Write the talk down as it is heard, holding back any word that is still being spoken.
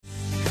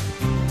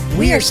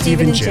We are Steve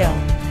and Jill.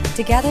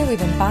 Together, we've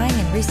been buying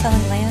and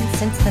reselling land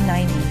since the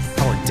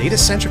 90s. Our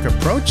data-centric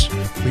approach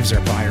leaves our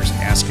buyers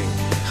asking,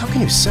 how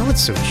can you sell it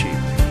so cheap?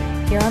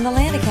 Here on the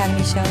Land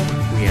Academy Show,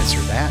 We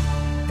answer that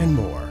and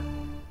more.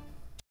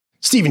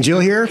 Steve and Jill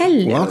here.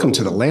 Hello. Welcome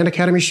to the Land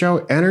Academy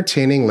Show,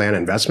 entertaining land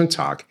investment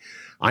talk.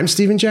 I'm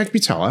Stephen Jack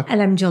Butala.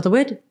 And I'm Jill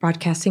DeWitt,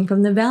 broadcasting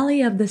from the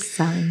Valley of the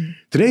Sun.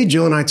 Today,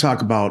 Jill and I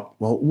talk about,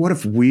 well, what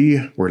if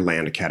we were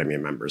Land Academy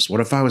members?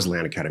 What if I was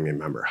Land Academy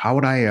member? How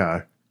would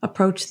I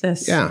approach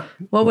this? Yeah.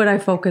 What would I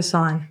focus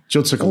on?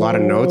 Jill took a lot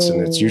of notes, and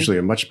it's usually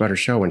a much better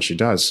show when she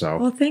does. So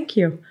Well, thank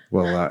you.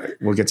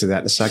 we'll get to that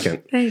in a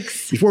second.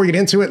 Thanks. Before we get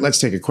into it, let's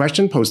take a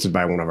question posted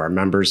by one of our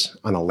members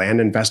on the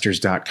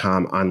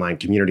landinvestors.com online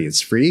community.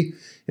 It's free.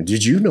 And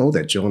did you know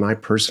that Jill and I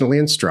personally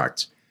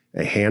instruct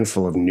a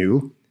handful of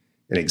new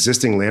and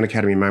existing Land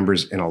Academy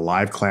members in a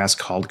live class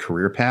called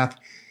Career Path?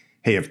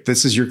 Hey, if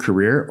this is your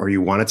career or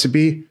you want it to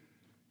be,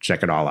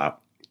 check it all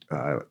out.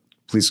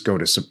 Please go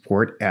to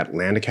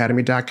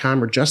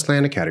support@landacademy.com or just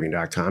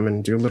landacademy.com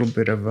and do a little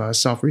bit of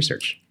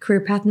self-research.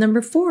 Career path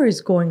number 4 is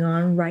going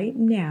on right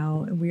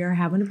now, and we are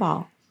having a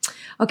ball.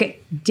 Okay,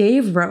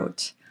 Dave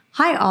wrote,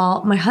 "Hi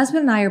all, my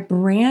husband and I are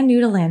brand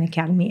new to Land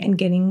Academy and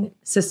getting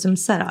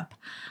systems set up.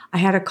 I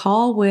had a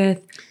call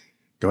with..."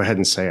 Go ahead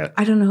and say it.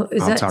 I don't know.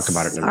 Is I'll that talk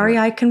about it in a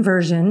REI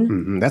conversion?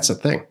 Mm-hmm, that's a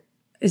thing.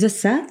 Is it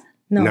Seth?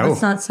 No,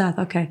 it's not Seth.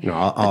 Okay.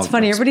 No, It's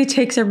funny. Everybody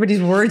takes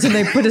everybody's words and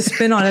they put a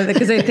spin on it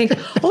because they think,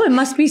 oh, it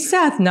must be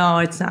Seth. No,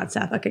 it's not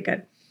Seth. Okay,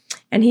 good.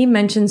 And he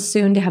mentions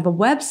soon to have a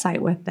website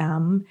with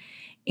them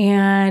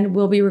and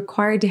will be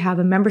required to have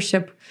a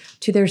membership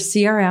to their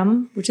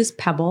CRM, which is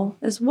Pebble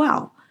as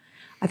well.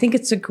 I think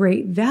it's a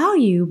great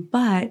value,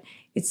 but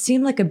it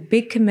seemed like a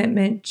big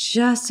commitment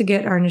just to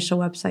get our initial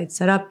website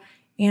set up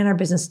and our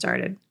business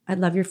started. I'd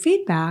love your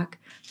feedback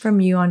from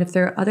you on if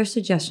there are other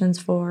suggestions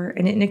for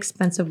an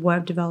inexpensive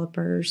web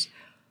developers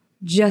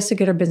just to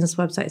get our business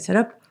website set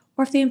up,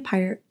 or if the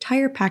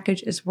entire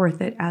package is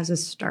worth it as a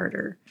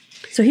starter.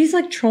 So he's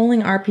like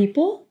trolling our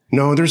people?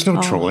 No, there's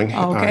no trolling.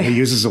 Okay. He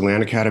uses the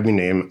Land Academy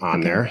name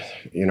on there,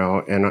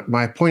 and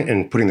my point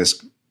in putting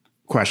this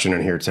question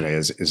in here today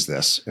is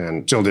this,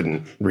 and Jill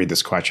didn't read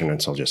this question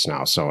until just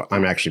now, so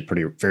I'm actually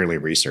fairly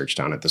researched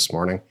on it this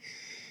morning.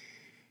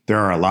 There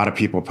are a lot of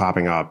people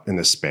popping up in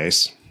this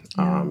space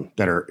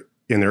that are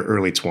in their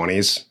early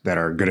 20s that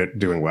are good at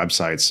doing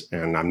websites,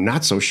 and I'm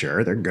not so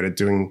sure they're good at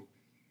doing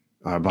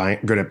buying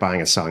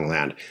and selling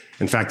land.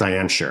 In fact, I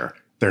am sure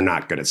they're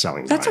not good at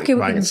selling. That's okay.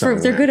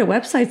 If they're good at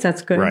websites,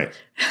 that's good. Right.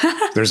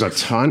 There's a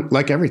ton,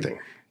 like everything.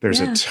 There's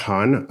a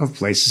ton of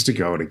places to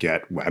go to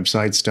get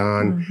websites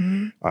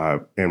done,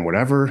 and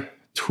whatever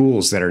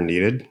tools that are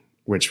needed,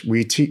 which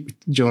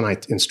Jill and I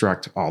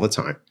instruct all the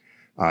time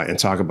and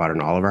talk about in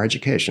all of our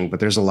education.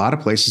 But there's a lot of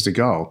places to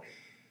go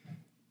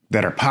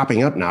that are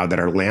popping up now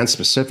that are land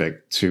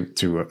specific to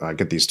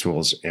get these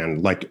tools.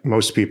 And like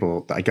most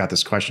people, I got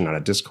this question out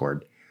of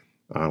Discord.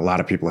 A lot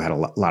of people had a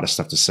lot of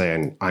stuff to say,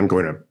 and I'm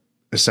going to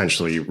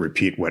essentially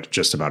repeat what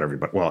just about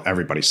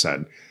everybody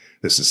said.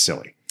 This is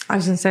silly. I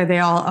was going to say they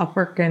all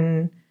Upwork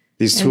and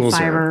these tools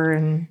Fiverr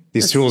are,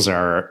 these tools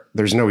are,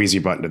 there's no easy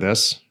button to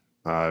this.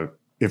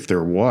 If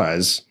there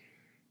was,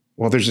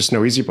 well, there's just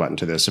no easy button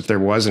to this. If there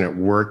was and it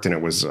worked and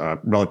it was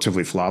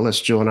relatively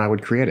flawless, Jill and I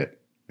would create it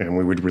and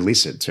we would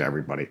release it to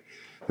everybody.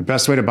 The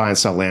best way to buy and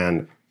sell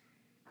land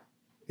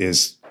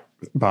is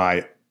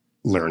by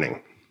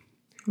learning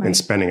and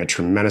spending a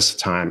tremendous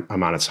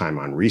amount of time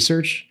on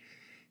research.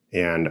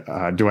 And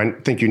do I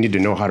think you need to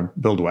know how to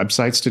build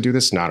websites to do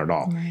this? Not at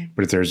all. Right.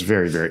 But there's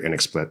very, very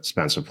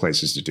inexpensive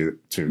places to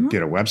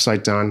get a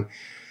website done.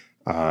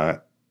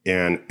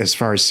 And as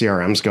far as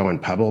CRMs go, and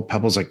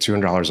Pebble's like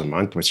 $200 a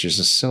month, which is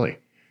just silly.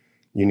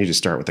 You need to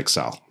start with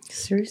Excel.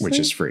 Seriously? Which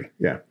is free.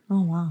 Yeah.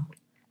 Oh, wow.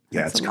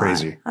 Yeah, it's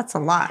crazy. That's a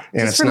lot.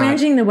 And just for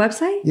managing the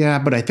website? Yeah,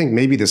 but I think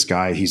maybe this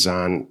guy he's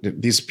on,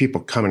 these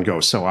people come and go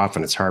so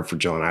often, it's hard for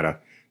Jill and I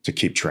to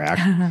keep track.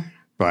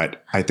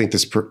 But I think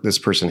this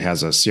person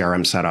has a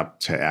CRM set up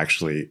to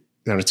actually,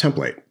 on a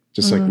template,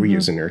 just like we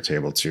use in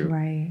Airtable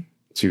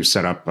to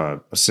set up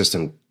a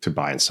system to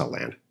buy and sell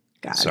land.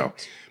 Got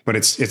it. But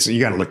it's you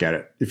got to look at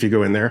it. If you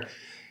go in there,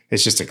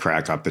 it's just to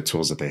crack up the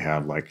tools that they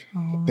have. Like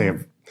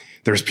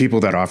there's people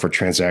that offer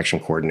transaction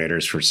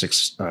coordinators for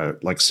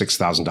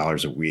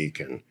 $6,000 a week,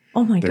 and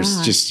oh my there's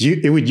gosh, just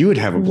you would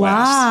have a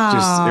blast.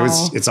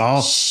 Wow. It's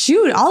all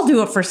shoot. I'll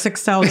do it for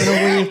 $6,000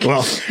 a week.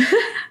 Well,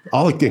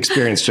 all the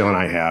experience Jill and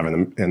I have,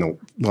 and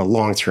the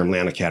long-term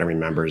Land Academy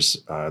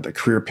members, the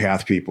career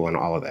path people, and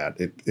all of that.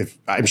 If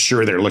I'm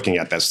sure they're looking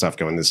at that stuff,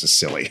 going, "This is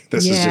silly.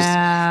 This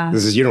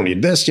is you don't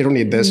need this. You don't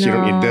need this. You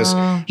don't need this.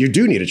 You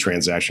do need a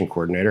transaction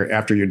coordinator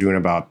after you're doing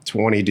about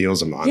 20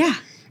 deals a month." Yeah.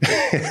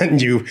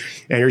 and you're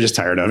just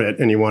tired of it,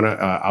 and you want to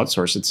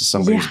outsource it to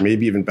somebody who's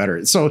maybe even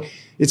better. So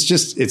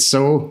it's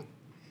so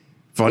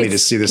funny to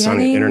see this on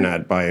the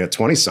internet by a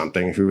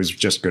 20-something who is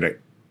just good at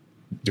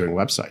doing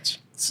websites.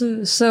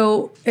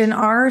 So in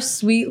our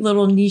sweet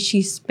little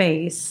niche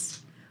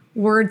space,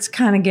 word's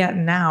kind of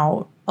getting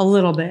out a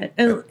little bit.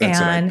 That's what I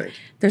And think.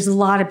 there's a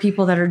lot of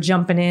people that are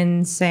jumping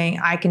in saying,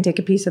 I can take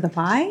a piece of the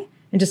pie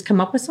and just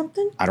come up with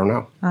something. I don't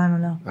know. I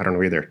don't know. I don't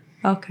know either.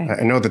 Okay.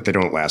 I know that they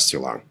don't last too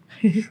long.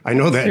 I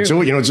know that.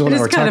 True. Jill, Jill and It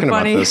I were is kinda talking about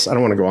funny. this. I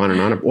don't want to go on and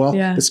on. Well,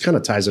 Yeah. this kind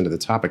of ties into the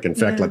topic. In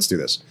fact, Yeah. let's do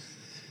this.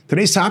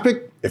 Today's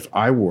topic, if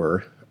I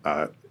were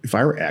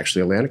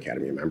actually a Land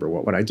Academy member,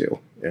 what would I do?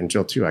 And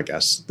Jill too, I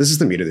guess. This is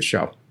the meat of the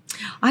show.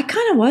 I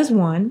kind of was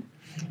one.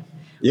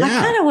 Yeah. I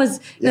kind of was.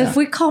 Yeah. If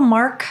we call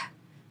Mark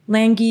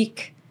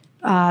Landgeek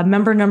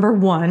member number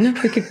 1,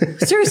 we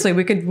could seriously,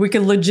 we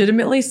could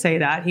legitimately say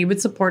that he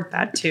would support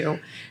that too.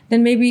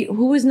 Then maybe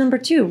who was number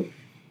 2?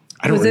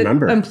 I don't was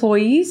remember. it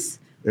employees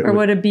or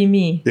would it be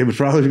me? It would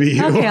probably be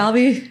you. Okay, I'll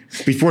be.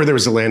 Before there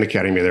was a Land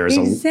Academy, there was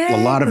a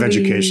lot of Exactly.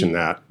 education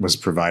that was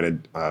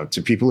provided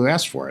to people who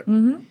asked for it.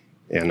 Mm-hmm.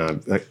 And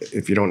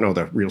if you don't know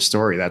the real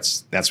story,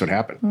 that's what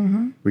happened.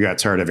 Mm-hmm. We got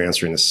tired of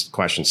answering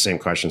same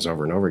questions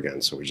over and over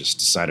again, so we just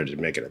decided to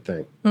make it a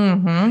thing.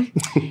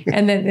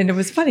 And it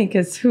was funny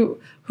because who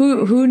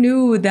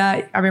knew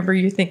that? I remember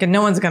you thinking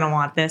no one's going to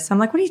want this. I'm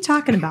like, what are you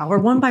talking about? We're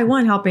one by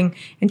one helping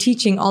and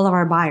teaching all of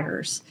our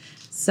buyers.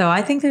 So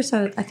I think there's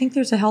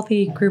a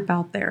healthy group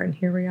out there, and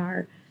here we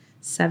are,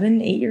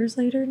 7-8 years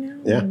later now.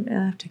 Yeah. And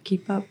I have to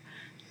keep up.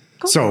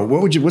 So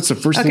what's the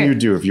first thing Okay. you'd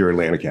do if you were a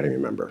Land Academy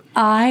member?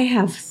 I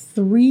have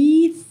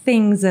 3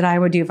 things that I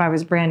would do if I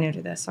was brand new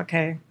to this.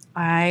 Okay,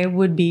 I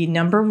would be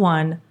number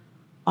 1.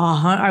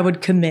 I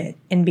would commit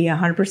and be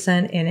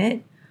 100% in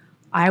it.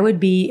 I would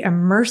be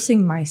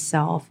immersing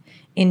myself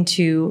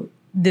into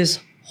this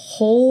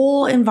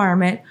whole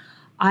environment.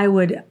 I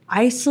would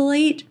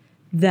isolate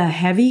the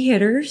heavy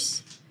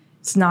hitters.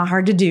 It's not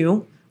hard to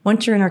do.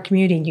 Once you're in our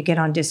community and you get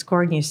on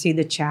Discord and you see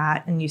the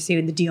chat and you see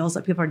the deals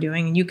that people are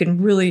doing, and you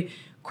can really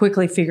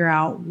quickly figure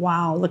out,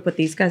 wow, look what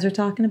these guys are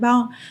talking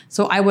about.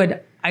 So I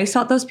would ice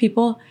out those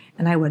people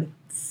and I would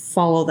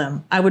follow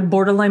them. I would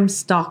borderline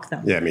stalk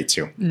them. Yeah, me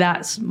too.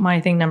 That's my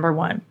thing, number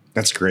 1.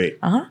 That's great.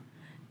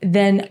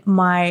 Then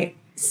my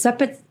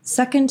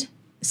second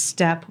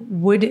step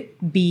would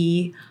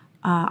be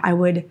I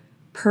would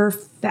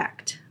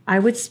perfect. I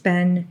would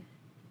spend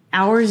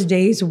hours,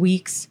 days,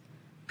 weeks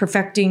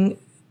perfecting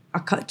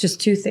just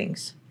 2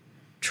 things: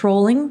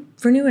 trolling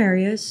for new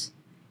areas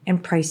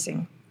and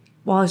pricing.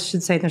 Well, I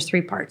should say there's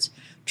 3 parts: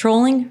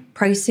 trolling,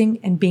 pricing,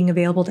 and being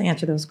available to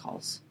answer those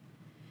calls.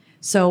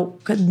 So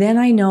then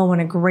I know when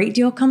a great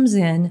deal comes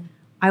in,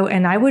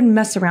 I wouldn't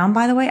mess around,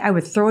 by the way. I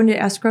would throw into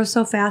escrow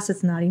so fast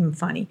it's not even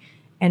funny,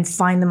 and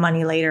find the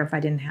money later if I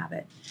didn't have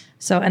it.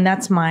 So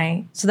that's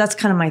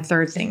kind of my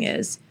third thing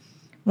is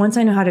once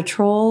I know how to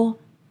troll,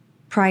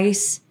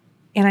 price,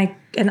 and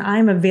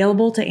I'm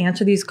available to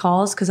answer these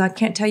calls, because I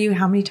can't tell you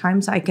how many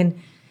times I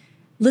can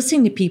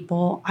listen to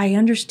people. I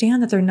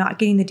understand that they're not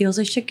getting the deals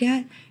they should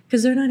get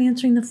because they're not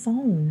answering the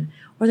phone,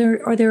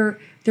 or they're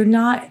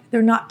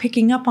not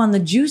picking up on the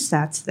juice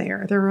that's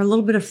there. They're a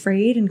little bit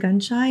afraid and gun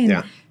shy,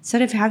 and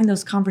instead of having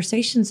those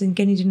conversations and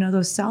getting to know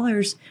those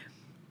sellers,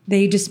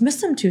 they dismiss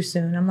them too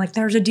soon. I'm like,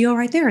 there's a deal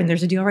right there, and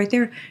there's a deal right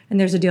there, and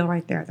there's a deal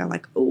right there. They're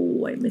like,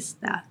 oh, I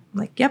missed that. I'm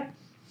like, yep.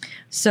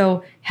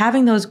 So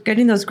getting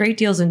those great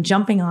deals and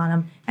jumping on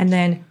them, and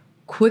then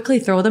quickly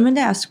throw them into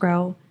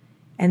escrow.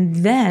 And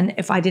then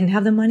if I didn't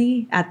have the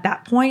money at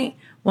that point,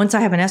 once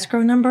I have an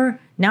escrow number,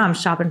 now I'm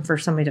shopping for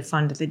somebody to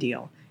fund the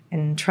deal.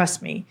 And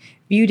trust me,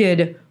 if you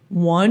did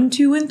 1,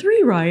 2, and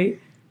 3 right,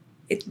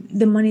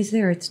 the money's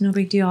there. It's no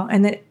big deal.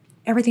 And then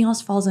everything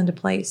else falls into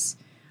place.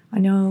 I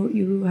know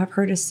you have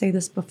heard us say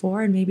this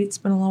before, and maybe it's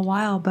been a little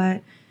while,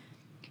 but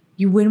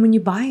you win when you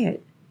buy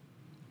it.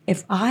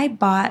 If I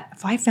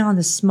found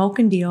the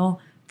smoking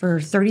deal for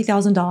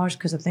 $30,000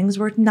 because the thing's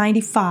worth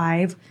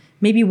 $95,000,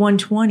 maybe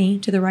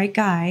 $120,000 to the right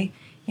guy,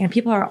 and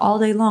people are all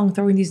day long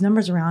throwing these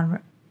numbers around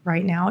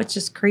right now, it's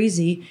just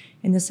crazy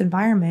in this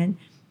environment.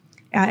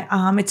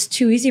 It's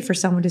too easy for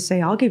someone to say,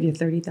 I'll give you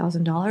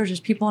 $30,000. There's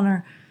people on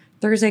our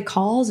Thursday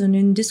calls and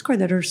in Discord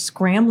that are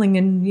scrambling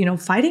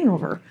and, fighting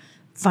over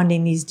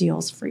funding these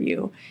deals for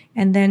you.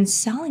 And then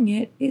selling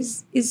it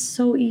is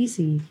so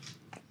easy.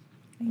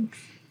 Thanks.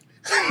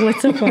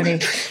 What's so funny?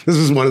 This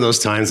is one of those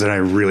times that I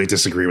really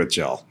disagree with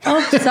Jill.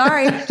 Oh,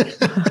 sorry.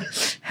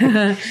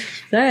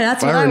 Sorry,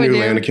 that's If what I I were a would new do.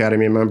 Land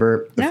Academy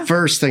member, the Yeah.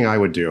 first thing I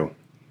would do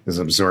is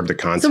absorb the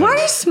content. So why are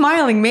you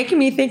smiling, making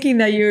me thinking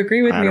that you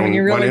agree with I me when don't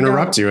you really want to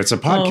interrupt don't? you. It's a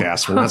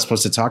podcast. We're not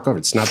supposed to talk over.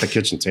 It's not the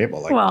kitchen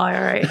table. Well, all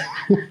right.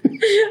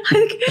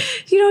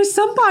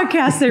 Some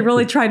podcasts, they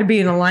really try to be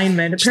in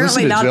alignment. Just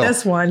listen Apparently to not Jill.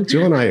 this one.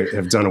 Jill and I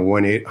have done a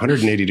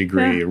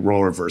 180-degree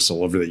role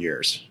reversal over the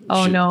years.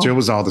 Oh, no. Jill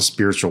was all the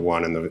spiritual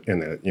one in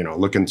the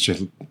looking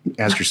to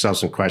ask yourself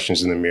some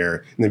questions in the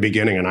mirror in the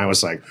beginning, and I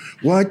was like,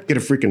 "What? Get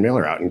a freaking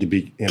mailer out and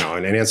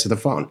and answer the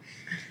phone."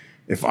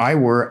 If I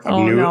were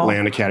a new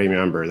Land Academy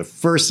member, the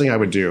first thing I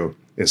would do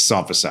is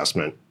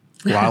self-assessment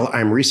while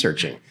I'm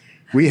researching.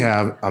 We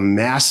have a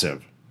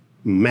massive,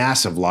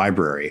 massive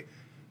library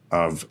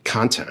of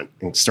content,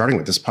 and starting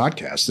with this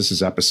podcast. This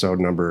is episode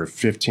number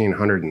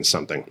 1500 and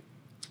something,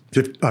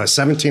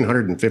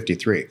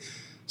 1753.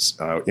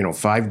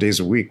 5 days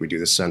a week we do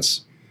this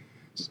since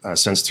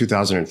since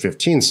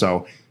 2015.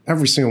 So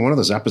every single one of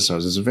those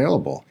episodes is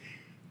available.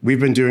 We've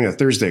been doing a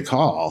Thursday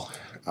call,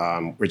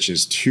 which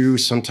is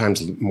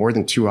sometimes more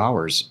than 2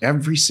 hours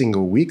every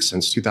single week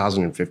since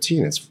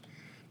 2015. It's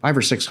 500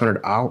 or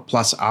 600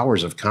 plus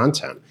hours of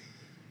content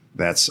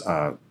that's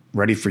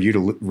ready for you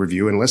to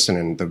review and listen.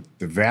 And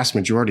the vast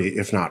majority,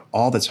 if not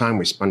all the time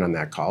we spend on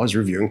that call is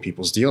reviewing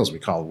people's deals. We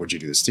call it, "Would you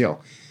do this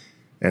deal?"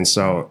 And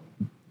so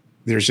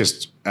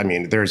there's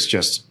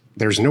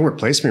no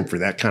replacement for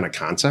that kind of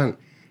content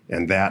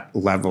and that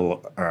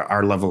level,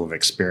 our level of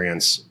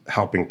experience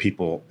helping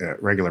people,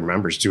 regular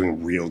members,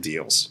 doing real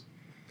deals.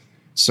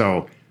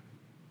 So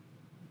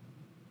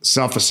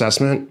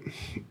self-assessment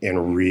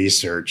and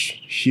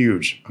research,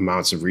 huge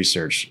amounts of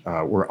research.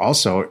 We're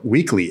also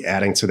weekly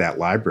adding to that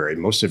library.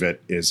 Most of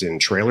it is in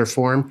trailer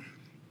form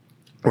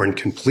or in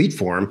complete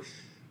form,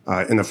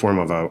 in the form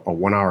of a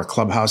 1 hour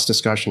Clubhouse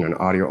discussion, an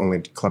audio only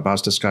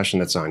Clubhouse discussion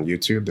that's on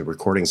YouTube. The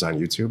recording's on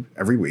YouTube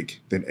every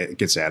week. It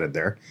gets added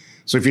there.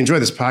 So if you enjoy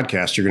this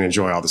podcast, you're going to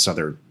enjoy all this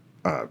other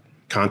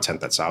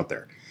content that's out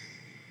there.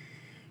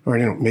 Or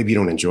maybe you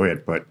don't enjoy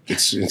it, but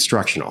it's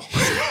instructional.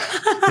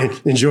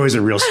 Enjoy is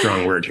a real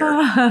strong word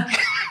here.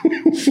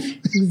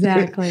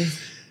 Exactly.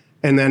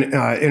 And then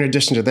in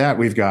addition to that,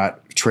 we've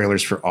got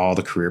trailers for all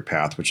the career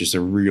path, which is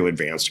a real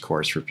advanced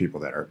course for people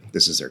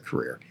this is their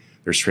career.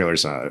 There's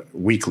trailers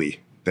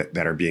weekly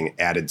that are being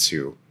added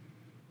to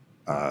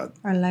our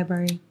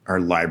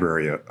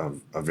library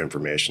of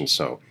information.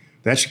 So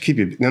that should keep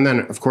you. And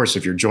then, of course,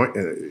 if you've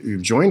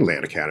joined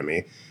Land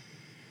Academy,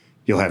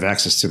 you'll have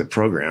access to the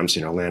programs,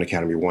 Land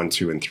Academy 1,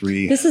 2, and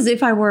 3. This is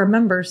if I were a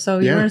member. So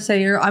you want to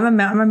say I'm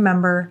a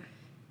member.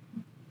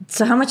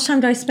 So how much time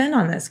do I spend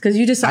on this? Because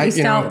you just iced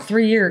out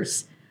 3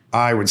 years.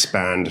 I would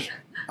spend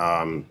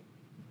if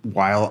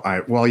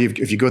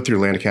you go through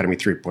Land Academy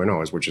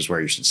 3.0, which is where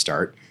you should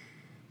start,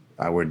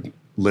 I would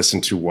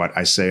listen to what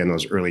I say in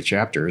those early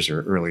chapters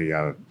or early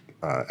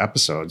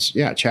episodes.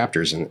 Yeah,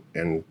 chapters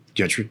and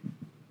get your,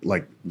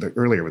 like the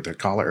earlier with the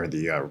caller or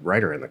the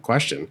writer and the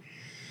question.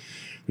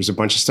 There's a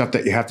bunch of stuff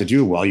that you have to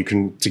do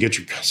to get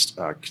your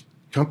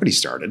company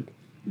started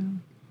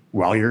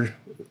while you're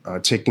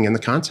taking in the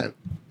content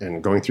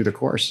and going through the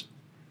course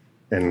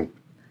and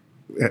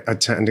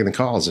attending the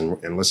calls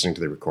and listening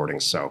to the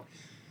recordings. So,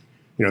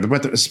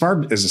 but as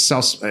far as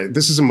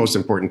this is the most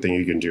important thing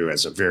you can do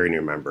as a very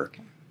new member,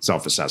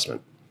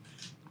 self-assessment.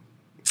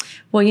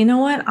 Well, you know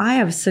what? I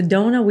have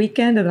Sedona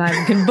weekend that I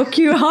can book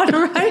you on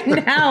right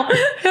now.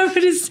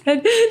 Everybody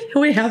said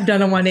we have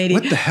done a 180.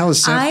 What the hell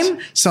is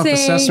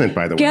self-assessment,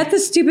 by the way? Get the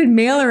stupid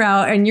mailer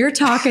out and you're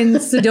talking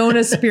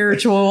Sedona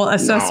spiritual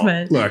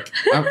assessment. No, look,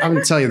 I'm going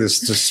to tell you this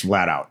just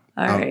flat out.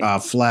 All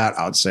right. Flat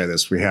out say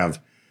this. We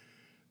have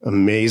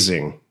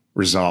amazing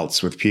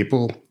results with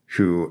people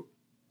who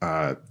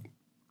are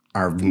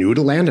new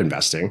to land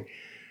investing,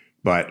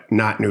 but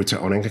not new to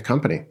owning a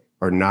company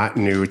or not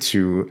new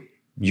to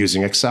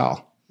using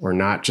Excel or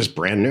not just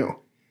brand new,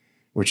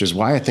 which is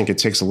why I think it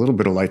takes a little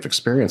bit of life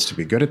experience to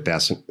be good at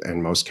this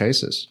in most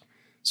cases.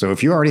 So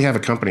if you already have a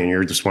company and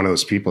you're just one of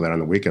those people that on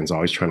the weekends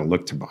always trying to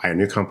look to buy a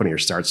new company or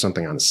start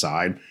something on the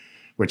side,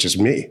 which is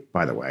me,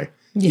 by the way,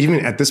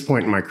 even at this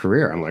point in my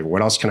career, I'm like,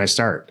 what else can I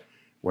start?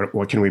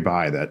 What can we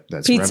buy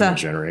that's pizza revenue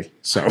generating?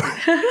 So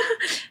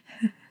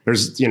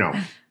there's,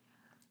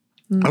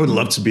 I would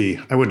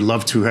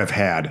love to have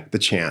had the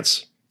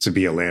chance to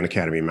be a Land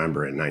Academy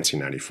member in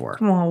 1994.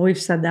 Well, we've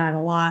said that a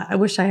lot. I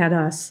wish I had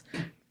us.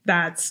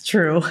 That's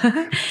true.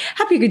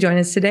 Happy you could join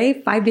us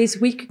today. 5 days a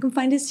week, you can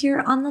find us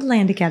here on the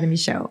Land Academy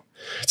Show.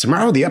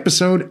 Tomorrow, the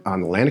episode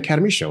on the Land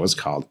Academy Show is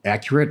called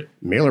Accurate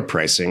Mailer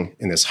Pricing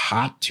in this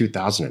hot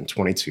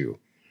 2022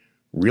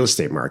 real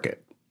estate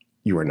market.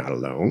 You are not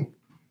alone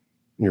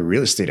in your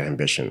real estate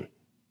ambition.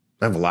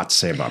 I have a lot to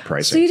say about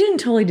pricing. So you didn't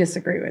totally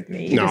disagree with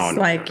me. No.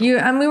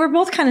 We were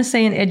both kind of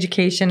saying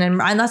education, and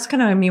that's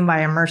kind of what I mean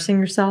by immersing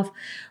yourself.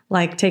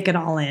 Like, take it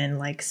all in,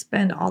 like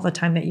spend all the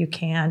time that you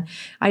can.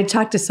 I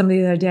talked to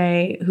somebody the other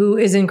day who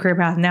is in Career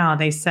Path now.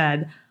 They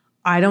said,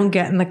 I don't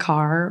get in the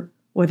car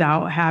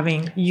without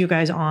having you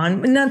guys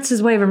on. And that's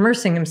his way of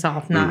immersing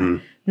himself, not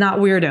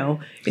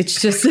weirdo.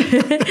 It's just,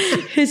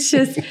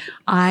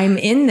 I'm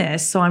in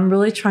this. So I'm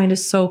really trying to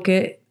soak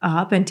it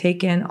up and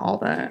take in all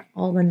the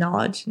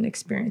knowledge and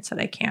experience that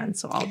I can.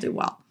 So I'll do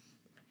well.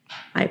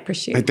 I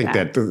appreciate that. I think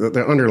that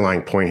the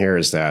underlying point here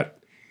is that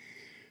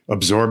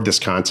absorb this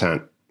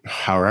content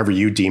however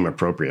you deem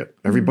appropriate.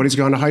 Everybody's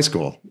gone to high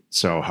school.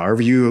 So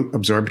however you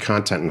absorbed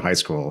content in high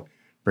school,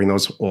 bring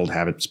those old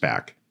habits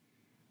back.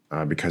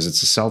 Because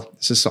it's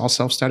all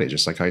self-study,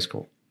 just like high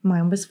school.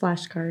 Mine was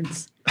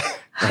flashcards.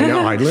 I know,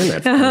 I learned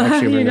that. I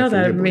actually learned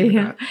that from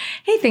you.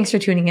 Hey, thanks for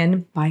tuning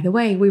in. By the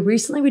way, we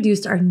recently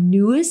reduced our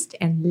newest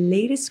and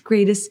latest,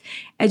 greatest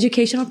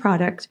educational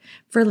product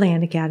for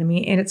Land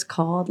Academy, and it's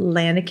called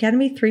Land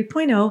Academy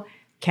 3.0,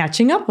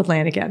 Catching Up with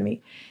Land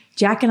Academy.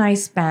 Jack and I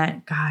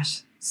spent,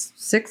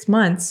 6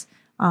 months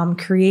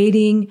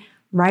creating,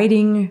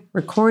 writing,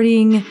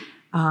 recording,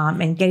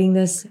 and getting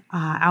this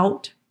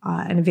out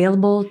and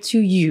available to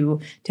you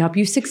to help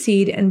you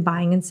succeed in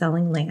buying and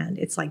selling land.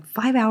 It's like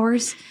 5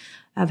 hours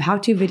of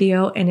how-to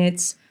video, and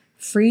it's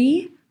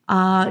free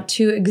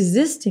to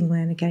existing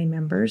Land Academy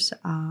members.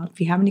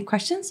 If you have any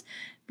questions,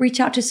 reach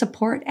out to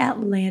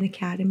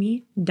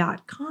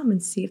support@landacademy.com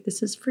and see if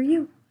this is for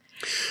you.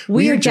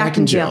 We are Jack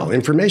and Jill.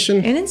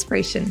 Information and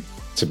inspiration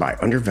to buy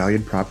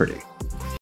undervalued property.